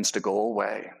 Begins to go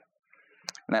away.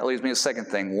 And that leads me to the second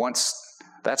thing.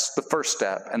 That's the first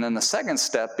step. And then the second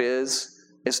step is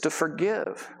to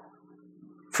forgive.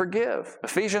 Forgive.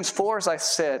 Ephesians 4, as I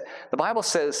said, the Bible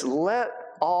says, let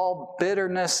all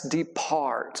bitterness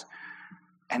depart,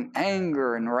 and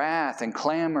anger and wrath and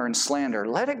clamor and slander.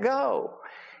 Let it go.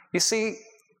 You see,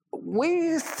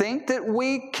 we think that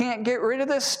we can't get rid of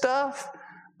this stuff,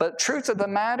 but the truth of the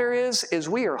matter is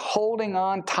we are holding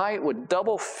on tight with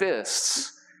double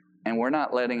fists, and we're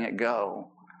not letting it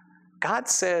go. God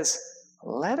says,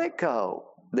 let it go.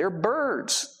 They're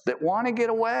birds that want to get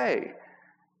away.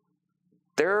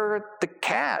 They're the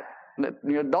cat,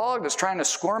 your dog that's trying to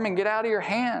squirm and get out of your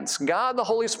hands. God, the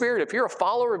Holy Spirit, if you're a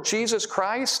follower of Jesus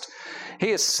Christ,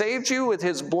 He has saved you with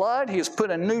His blood. He has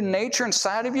put a new nature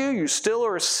inside of you. You still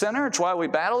are a sinner. It's why we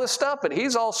battle this stuff. But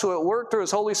He's also at work through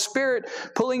His Holy Spirit,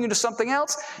 pulling you to something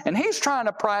else. And He's trying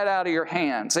to pry it out of your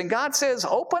hands. And God says,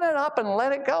 open it up and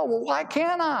let it go. Well, why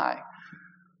can't I?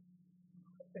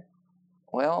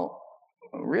 Well,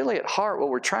 really at heart, what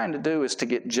we're trying to do is to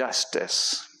get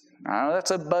justice. I know that's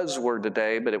a buzzword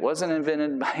today, but it wasn't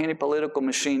invented by any political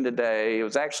machine today. It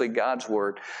was actually God's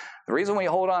word. The reason we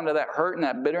hold on to that hurt and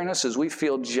that bitterness is we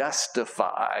feel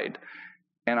justified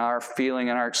in our feeling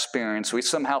and our experience. We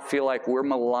somehow feel like we're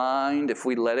maligned if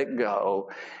we let it go.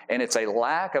 And it's a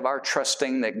lack of our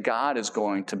trusting that God is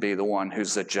going to be the one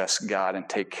who's the just God and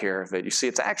take care of it. You see,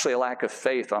 it's actually a lack of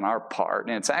faith on our part.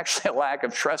 And it's actually a lack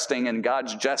of trusting in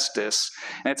God's justice.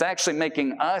 And it's actually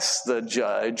making us the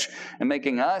judge and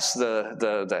making us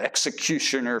the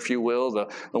executioner, if you will, the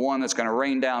one that's going to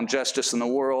rain down justice in the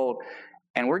world.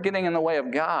 And we're getting in the way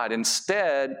of God.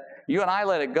 Instead, you and I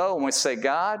let it go and we say,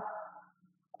 God,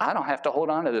 I don't have to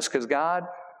hold on to this because, God,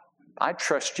 I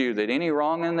trust you that any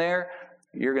wrong in there,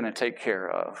 you're going to take care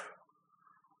of.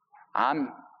 I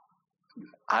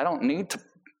don't need to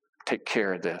take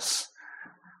care of this.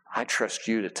 I trust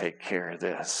you to take care of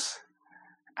this.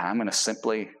 I'm going to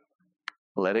simply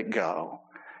let it go.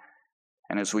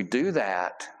 And as we do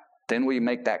that, then we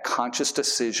make that conscious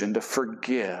decision to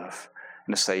forgive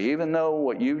and to say, even though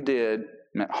what you did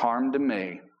meant harm to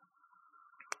me,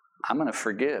 I'm going to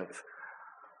forgive.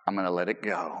 I'm going to let it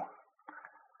go.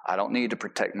 I don't need to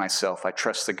protect myself. I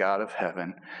trust the God of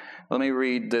heaven. Let me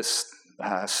read this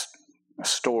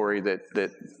story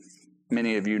that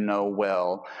many of you know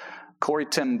well. Corrie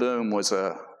ten Boom was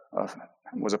a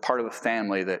part of a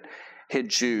family that hid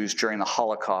Jews during the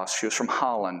Holocaust. She was from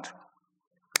Holland.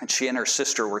 And she and her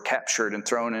sister were captured and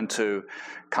thrown into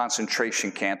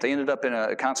concentration camp. They ended up in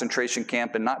a concentration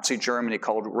camp in Nazi Germany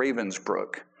called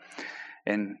Ravensbrück.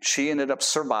 And she ended up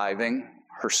surviving.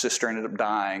 Her sister ended up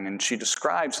dying, and she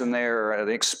describes in there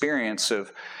the experience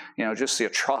of, just the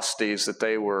atrocities that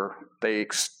they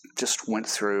just went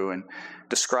through, and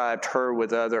described her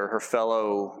with her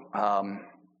fellow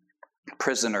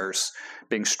prisoners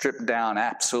being stripped down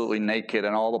absolutely naked,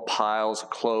 and all the piles of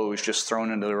clothes just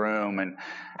thrown into the room, and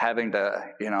having to,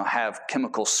 have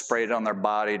chemicals sprayed on their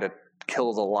body to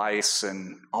kill the lice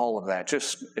and all of that.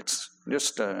 It's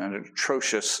just an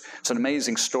atrocious, it's an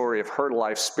amazing story of her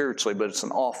life spiritually, but it's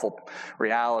an awful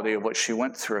reality of what she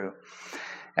went through.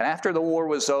 And after the war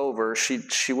was over,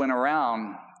 she went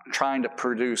around trying to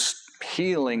produce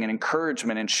healing and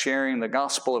encouragement and sharing the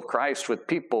gospel of Christ with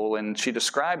people. And she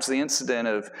describes the incident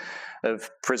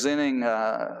of presenting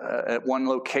at one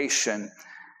location.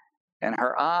 And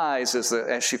her eyes,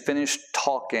 as she finished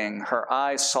talking, her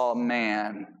eyes saw a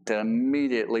man that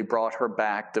immediately brought her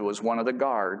back. That was one of the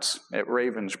guards at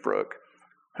Ravensbrück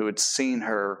who had seen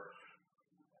her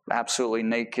absolutely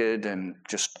naked and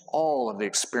just all of the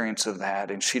experience of that.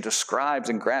 And she describes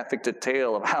in graphic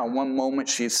detail of how one moment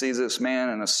she sees this man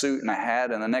in a suit and a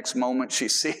hat, and the next moment she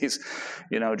sees,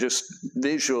 just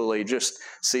visually just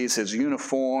sees his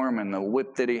uniform and the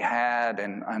whip that he had.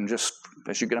 And I'm just,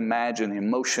 as you can imagine, the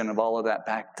emotion of all of that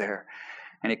back there.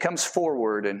 And he comes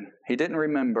forward, and he didn't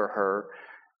remember her.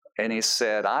 And he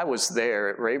said, I was there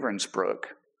at Ravensbrück.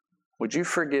 Would you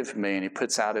forgive me? And he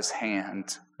puts out his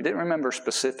hand. He didn't remember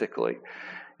specifically.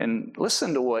 And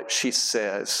listen to what she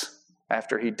says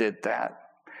after he did that.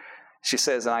 She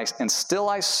says, and still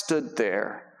I stood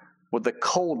there with the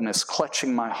coldness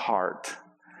clutching my heart.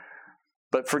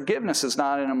 But forgiveness is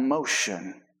not an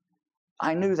emotion.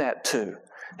 I knew that too.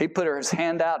 He put his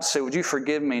hand out and said, would you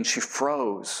forgive me? And she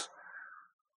froze.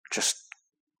 Just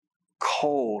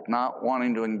cold, not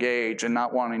wanting to engage and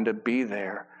not wanting to be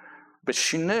there. But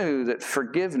she knew that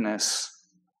forgiveness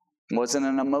wasn't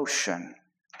an emotion.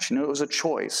 She knew it was a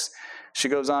choice. She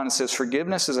goes on and says,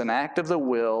 forgiveness is an act of the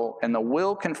will, and the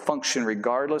will can function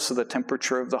regardless of the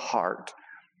temperature of the heart.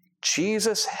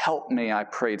 Jesus, help me, I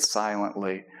prayed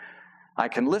silently. I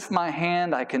can lift my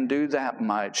hand, I can do that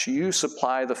much. You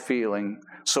supply the feeling.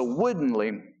 So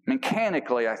woodenly,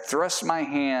 mechanically, I thrust my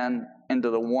hand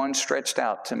into the one stretched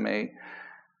out to me.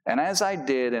 And as I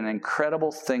did, an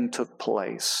incredible thing took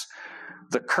place.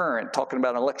 The current, talking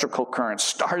about electrical current,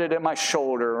 started at my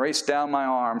shoulder, raced down my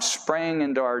arm, sprang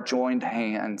into our joined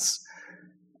hands.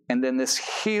 And then this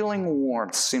healing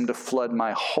warmth seemed to flood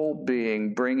my whole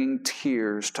being, bringing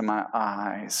tears to my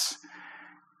eyes.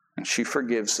 And she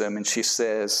forgives them, and she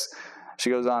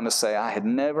goes on to say, I had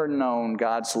never known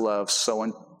God's love so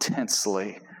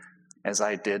intensely as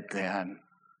I did then.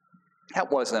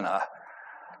 That wasn't a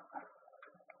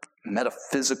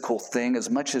metaphysical thing as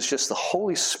much as just the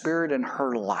Holy Spirit in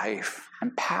her life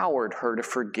empowered her to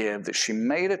forgive, that she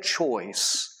made a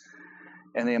choice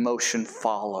and the emotion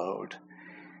followed.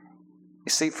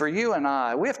 You see, for you and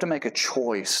I, we have to make a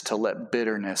choice to let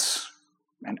bitterness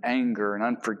and anger and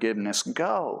unforgiveness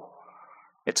go.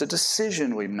 It's a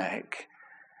decision we make.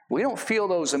 We don't feel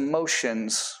those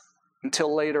emotions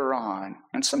until later on.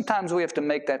 And sometimes we have to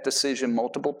make that decision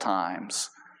multiple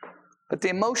times. But the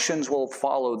emotions will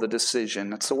follow the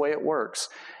decision. That's the way it works.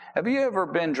 Have you ever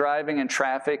been driving in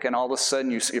traffic and all of a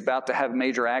sudden you're about to have a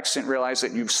major accident, realize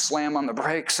that you've slammed on the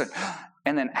brakes,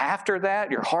 and then after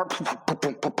that, your heart,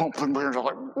 you're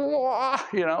like,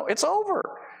 whoa, it's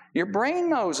over. Your brain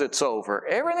knows it's over.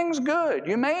 Everything's good.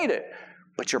 You made it.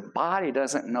 But your body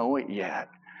doesn't know it yet.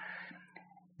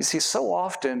 You see, so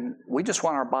often we just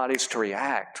want our bodies to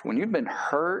react. When you've been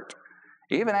hurt,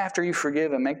 even after you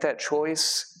forgive and make that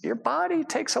choice, your body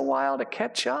takes a while to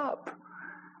catch up.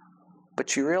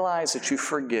 But you realize that you've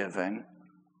forgiven,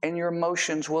 and your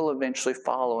emotions will eventually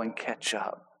follow and catch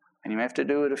up. And you may have to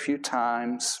do it a few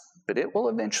times, but it will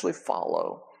eventually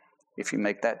follow if you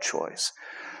make that choice.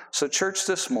 So church,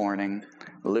 this morning,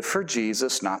 live for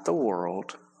Jesus, not the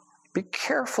world. Be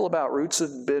careful about roots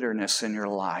of bitterness in your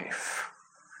life.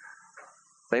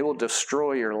 They will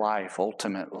destroy your life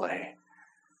ultimately.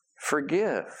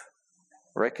 Forgive.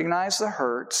 Recognize the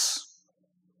hurts.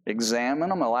 Examine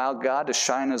them. Allow God to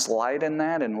shine His light in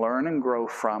that and learn and grow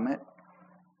from it.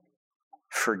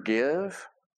 Forgive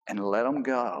and let them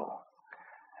go.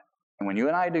 And when you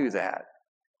and I do that,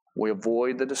 we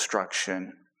avoid the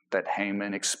destruction that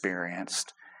Haman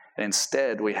experienced. And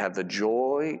instead, we have the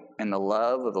joy and the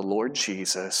love of the Lord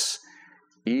Jesus,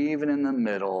 even in the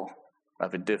middle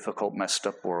of a difficult, messed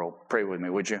up world. Pray with me,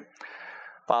 would you?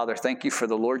 Father, thank you for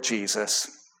the Lord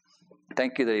Jesus.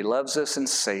 Thank you that He loves us and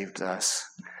saved us.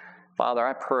 Father,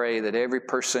 I pray that every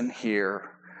person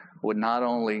here would not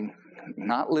only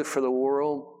not live for the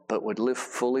world, but would live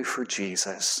fully for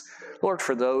Jesus. Lord,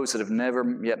 for those that have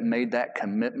never yet made that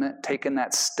commitment, taken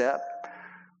that step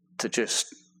to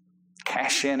just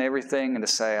cash in everything and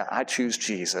to say, I choose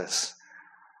Jesus.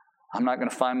 I'm not going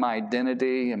to find my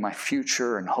identity and my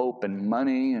future and hope and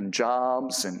money and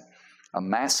jobs and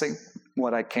amassing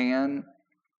what I can.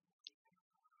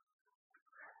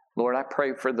 Lord, I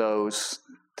pray for those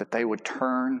that they would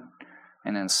turn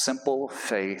and in simple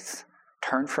faith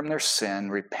turn from their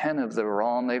sin, repent of the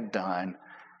wrong they've done,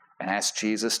 and ask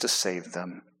Jesus to save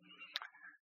them.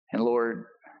 And Lord,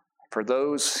 for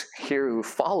those here who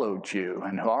followed you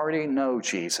and who already know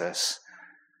Jesus,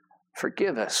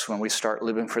 forgive us when we start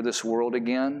living for this world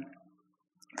again.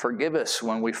 Forgive us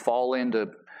when we fall into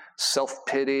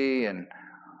self-pity and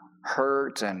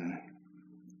hurt and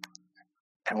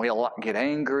we get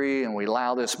angry and we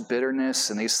allow this bitterness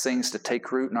and these things to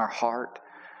take root in our heart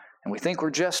and we think we're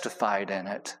justified in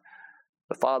it.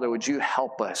 But Father, would you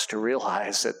help us to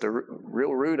realize that the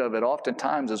real root of it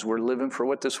oftentimes is we're living for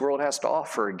what this world has to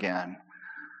offer again.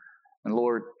 And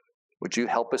Lord, would you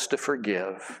help us to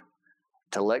forgive,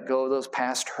 to let go of those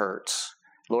past hurts.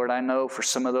 Lord, I know for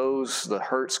some of those, the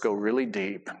hurts go really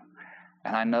deep.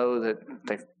 And I know that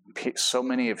so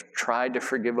many have tried to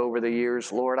forgive over the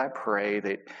years. Lord, I pray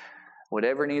that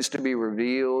whatever needs to be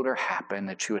revealed or happen,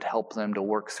 that you would help them to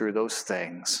work through those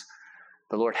things.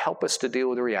 But Lord, help us to deal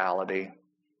with reality.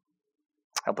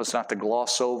 Help us not to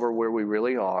gloss over where we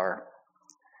really are.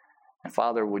 And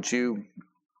Father, would you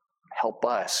help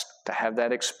us to have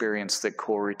that experience that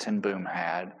Corrie ten Boom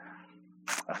had,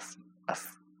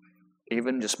 of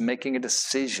even just making a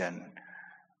decision,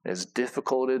 as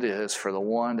difficult it is for the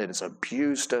one that has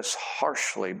abused us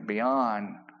harshly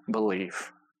beyond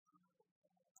belief.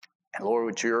 And Lord,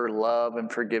 would your love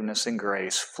and forgiveness and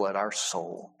grace flood our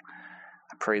soul.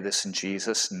 I pray this in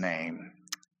Jesus' name.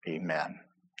 Amen.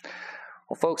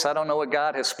 Well, folks, I don't know what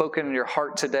God has spoken in your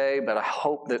heart today, but I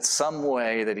hope that some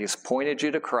way that He's pointed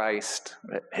you to Christ,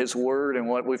 that His Word and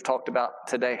what we've talked about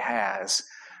today has.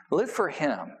 Live for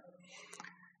Him.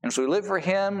 And so we live for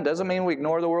Him doesn't mean we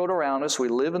ignore the world around us. We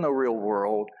live in the real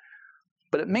world.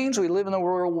 But it means we live in the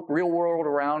real world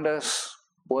around us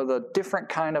with a different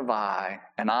kind of eye,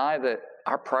 an eye that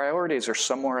our priorities are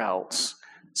somewhere else.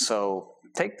 So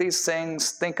take these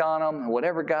things, think on them.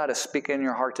 Whatever God is speaking in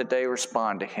your heart today,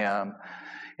 respond to Him.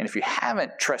 And if you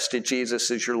haven't trusted Jesus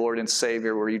as your Lord and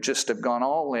Savior, where you just have gone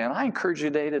all in, I encourage you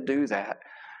today to do that,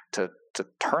 to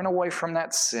turn away from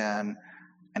that sin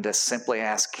and to simply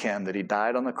ask Him that He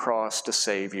died on the cross to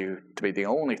save you, to be the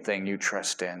only thing you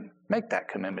trust in. Make that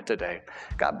commitment today.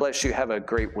 God bless you. Have a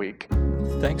great week.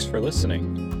 Thanks for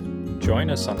listening. Join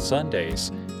us on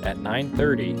Sundays at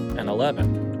 9:30 and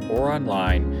 11 or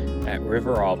online at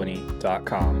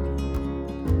riveralbany.com.